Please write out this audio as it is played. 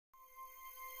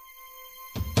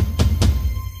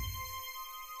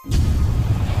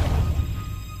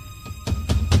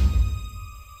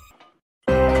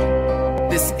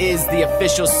is the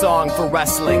official song for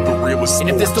wrestling. And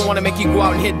if this don't want to make you go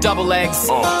out and hit double legs,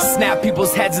 snap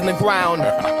people's heads in the ground,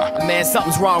 man,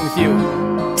 something's wrong with you.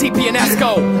 TP and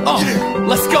Esco,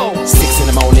 let's go. 6 in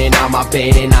the morning, on my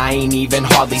bed, and I ain't even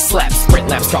hardly slept. Sprint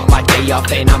laps start my day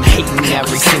off, and I'm hating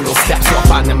every single step. So I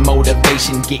find the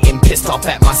motivation, getting pissed off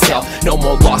at myself. No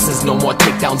more losses, no more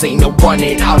takedowns, ain't no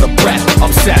running out of breath.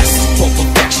 Obsessed for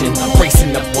perfection,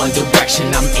 racing up one direction.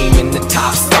 I'm aiming the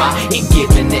top spot and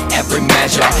giving it every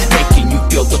measure, making you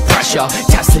feel the pressure,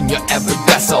 testing your every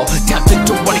vessel. Tempted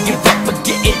to wanna give up,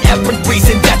 forgetting every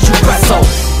reason that you wrestle.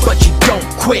 But you don't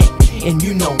quit, and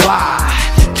you know why.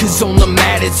 Cause on the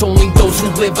mat it's only those who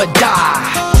live or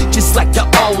die. Just like the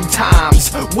old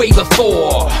times, way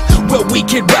before, where we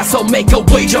could wrestle, make a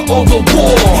wager over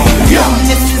war.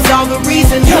 This is all the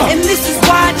reason, and this is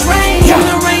why I train.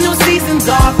 There ain't no seasons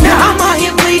off, now I'm out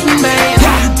here bleeding, man.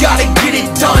 You gotta get it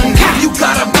done, you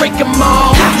gotta break them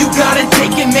all. You gotta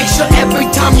take it, make sure every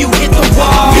time you hit the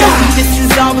wall. This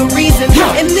is all the reason,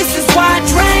 and this is why I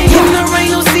train. There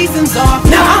ain't no seasons off,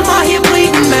 now I'm out here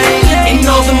bleeding, man. Ain't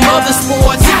all them other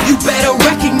sports, you better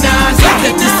recognize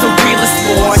that this a realest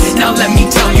sport. Now let me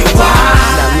tell you why.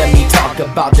 Now let me talk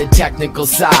about the technical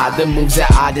side, the moves that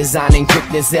I design and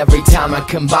quickness every time I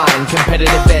combine.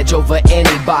 Competitive edge over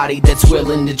anybody that's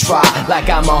willing to try. Like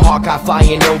I'm a Hawkeye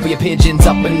flying over your pigeons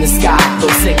up in the sky.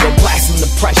 Those single blasting the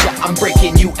pressure, I'm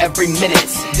breaking you every minute.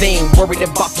 They ain't worried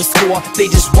about the score, they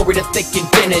just worried if they can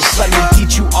finish. Let me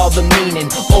teach you all the meaning,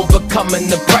 overcoming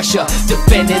the pressure,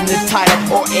 defending the title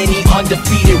or any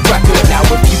undefeated record. Now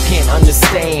if you can't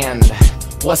understand,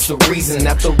 what's the reason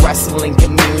that the wrestling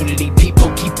community people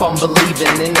keep on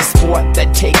believing in a sport that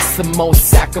takes the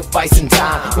most sacrifice and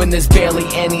time? When there's barely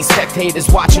any spectators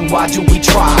watching, why do we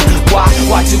try?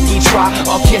 Why do we try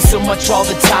or care so much all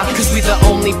the time? Cause we the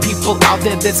only people out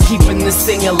there that's keeping this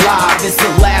thing alive. It's the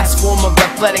last form of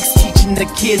athletics, teaching the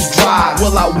kids drive.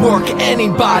 Well, I work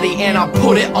anybody and I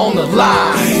put it on the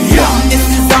line. This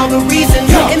is all the reason,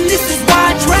 and this is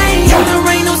why I train. There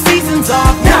ain't no seasons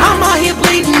off, now I'm out here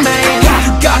bleeding, man.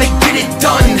 You gotta get it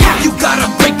done, you gotta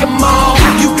break them all.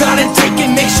 You gotta take it,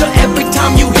 make sure every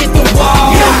time you hit the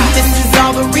wall. This is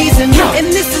all the reason, and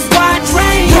this is why I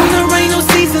train. There ain't no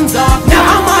seasons off, now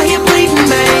I'm out here bleeding,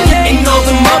 man. Ain't all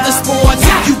them other sports,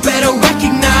 you better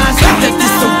recognize that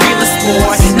this a realest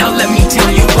sport. Now let me tell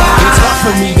you why. It's hard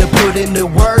for me to put into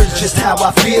words just how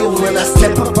I feel when I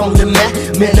step up on the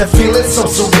mat. Man, I feel it so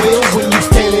surreal when you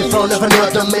stand in front of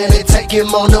another man and take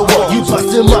him on the wall. You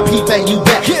bust him up, he bang you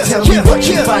back. Tell me what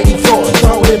you fighting for.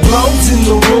 Throwing blows in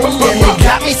the room, and it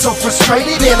got me so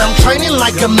frustrated. And I'm training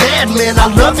like a madman. I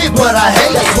love it, but I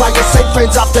hate it. That's why you say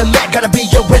friends off the mat gotta be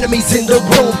your enemies in the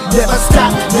room. Never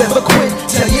stop, never quit.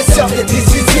 Tell yourself that this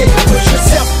is it. Push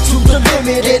yourself to the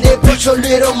limit and then push a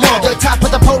little more. The top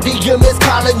of the podium is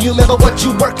calling you. Remember what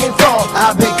you working for.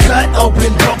 I've been cut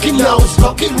open, broken nose,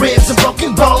 broken ribs, and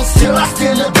broken bones. Still I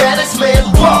still the baddest man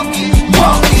walking.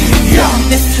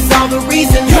 This is all the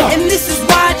reason, and this is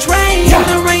why I train.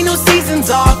 There ain't no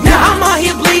seasons off, now I'm out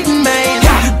here bleeding, man.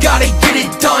 You gotta get it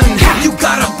done, you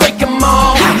gotta break them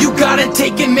all. You gotta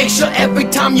take it, make sure every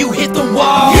time you hit the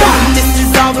wall. This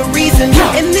is all the reason,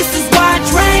 and this is why I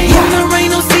train. There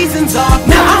ain't no seasons off,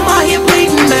 now I'm out here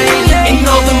bleeding, man. Ain't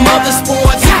all them other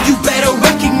sports, you better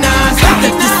recognize that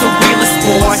this a realest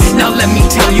sport. Now let me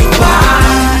tell you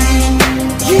why.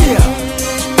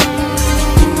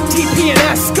 TP and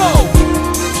Esco,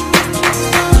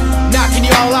 knocking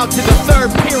you all out to the third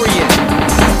period.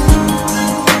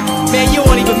 Man, you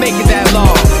won't even make it that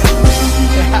long.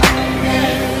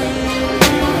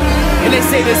 And they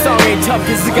say this song ain't tough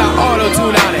cause it got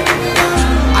auto-tune on it.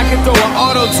 I can throw an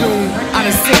auto-tune on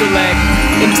a single leg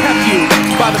and tap you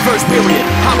by the first period.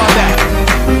 How about that?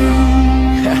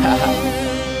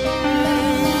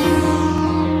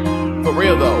 For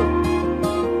real though,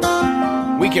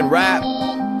 we can rap,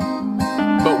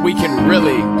 but we can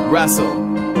really wrestle.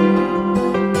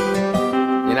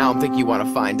 And I don't think you want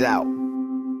to find out.